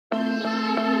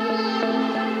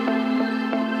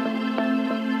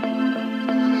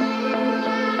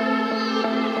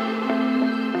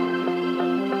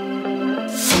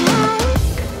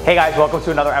Hey guys, welcome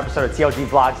to another episode of TLG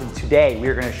Vlogs, and today we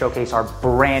are going to showcase our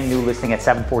brand new listing at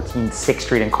 714 6th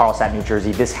Street in Carlstadt, New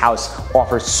Jersey. This house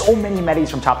offers so many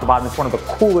amenities from top to bottom. It's one of the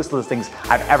coolest listings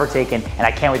I've ever taken, and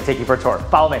I can't wait to take you for a tour.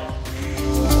 Follow me.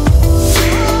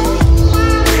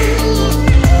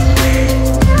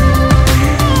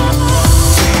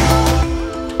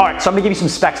 All right, so I'm gonna give you some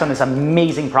specs on this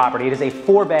amazing property. It is a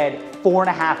 4-bed,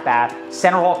 4.5 bath,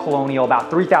 center hall colonial, about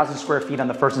 3,000 square feet on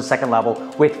the first and second level,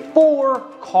 with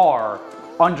 4-car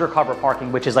undercover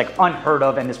parking, which is like unheard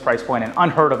of in this price point and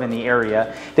unheard of in the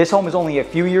area. This home is only a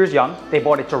few years young. They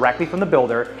bought it directly from the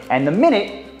builder, and the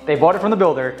minute they bought it from the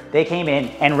builder, they came in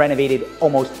and renovated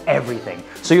almost everything.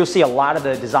 So you'll see a lot of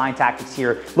the design tactics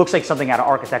here. Looks like something out of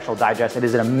Architectural Digest. It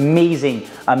is an amazing,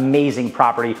 amazing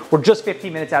property. We're just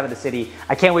 15 minutes out of the city.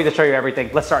 I can't wait to show you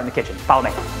everything. Let's start in the kitchen. Follow me.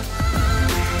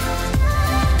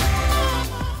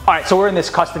 All right, so we're in this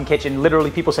custom kitchen.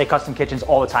 Literally, people say custom kitchens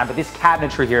all the time, but this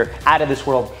cabinetry here, out of this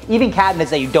world. Even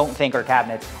cabinets that you don't think are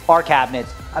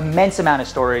cabinets, immense amount of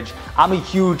storage. I'm a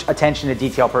huge attention to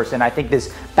detail person. I think this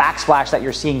backsplash that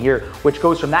you're seeing here, which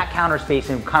goes from that counter space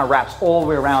and kind of wraps all the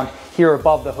way around here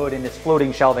above the hood in this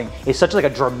floating shelving, is such like a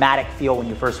dramatic feel when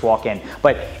you first walk in.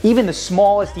 But even the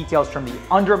smallest details, from the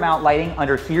undermount lighting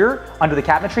under here, under the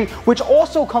cabinetry, which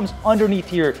also comes underneath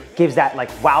here, gives that like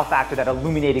wow factor, that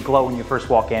illuminated glow when you first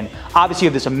walk in. Obviously you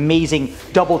have this amazing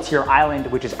double tier island,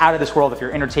 which is out of this world if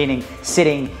you're entertaining,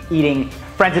 sitting, eating,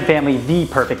 friends and family, the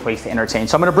perfect place to entertain.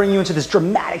 So I'm gonna bring you into this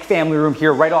dramatic family room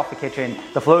here right off the kitchen.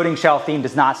 The floating shelf theme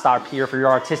does not stop here. For your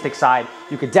artistic side,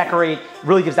 you could decorate. It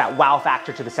really gives that wow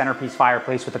factor to the centerpiece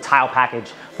fireplace with the tile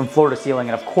package from floor to ceiling.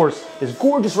 And of course, this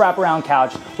gorgeous wraparound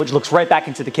couch, which looks right back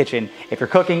into the kitchen if you're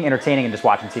cooking, entertaining, and just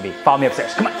watching TV. Follow me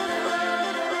upstairs, come on.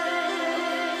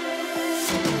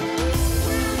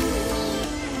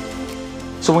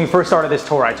 So when we first started this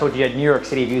tour, I told you had New York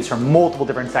City views from multiple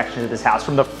different sections of this house,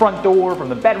 from the front door, from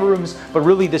the bedrooms, but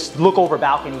really this look over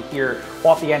balcony here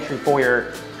off the entry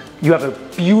foyer. You have a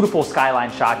beautiful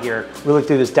skyline shot here, really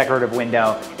through this decorative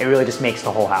window. It really just makes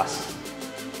the whole house.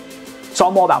 So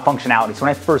I'm all about functionality. So when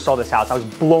I first saw this house, I was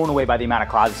blown away by the amount of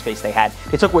closet space they had.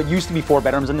 They took what used to be 4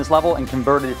 bedrooms in this level and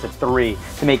converted it to 3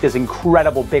 to make this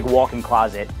incredible big walk-in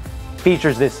closet.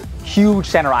 Features this huge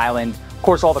center island, of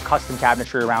course all the custom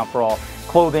cabinetry around for all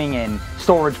clothing and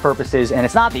storage purposes, and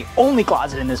it's not the only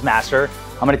closet in this master.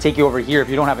 I'm gonna take you over here if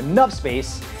you don't have enough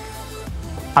space.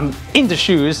 I'm into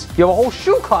shoes. You have a whole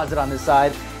shoe closet on this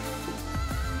side.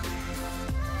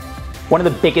 One of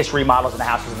the biggest remodels in the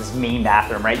house was this main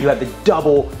bathroom, right? You have the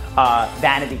double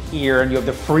vanity here, and you have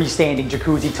the freestanding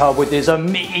jacuzzi tub with this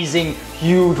amazing,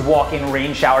 huge walk-in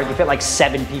rain shower. You can fit like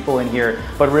 7 people in here.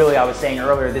 But really, I was saying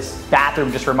earlier, this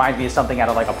bathroom just reminds me of something out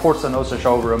of like a porcelanosa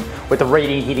showroom with the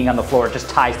radiant heating on the floor. It just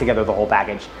ties together the whole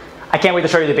package. I can't wait to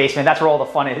show you the basement. That's where all the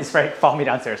fun is, right? Follow me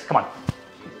downstairs, come on.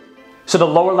 So the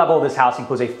lower level of this house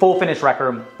includes a full finished rec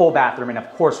room, full bathroom, and of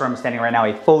course where I'm standing right now,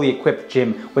 a fully equipped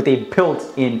gym with a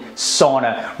built-in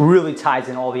sauna. Really ties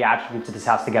in all the attributes of this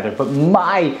house together. But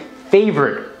my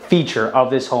favorite feature of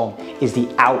this home is the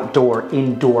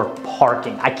indoor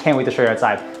parking. I can't wait to show you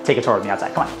outside. Take a tour with me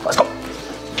outside. Come on, let's go.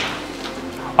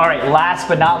 All right, last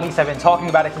but not least, I've been talking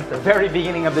about it since the very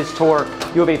beginning of this tour.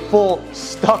 You have a full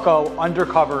stucco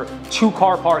undercover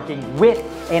 2-car parking with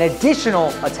an additional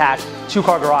attached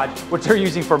 2-car garage, which they're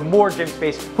using for more gym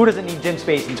space. Who doesn't need gym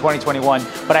space in 2021?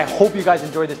 But I hope you guys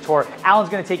enjoyed this tour. Alan's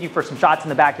gonna take you for some shots in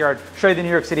the backyard, show you the New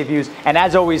York City views. And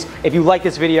as always, if you like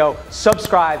this video,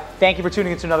 subscribe. Thank you for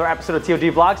tuning into another episode of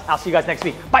TLG Vlogs. I'll see you guys next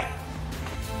week. Bye.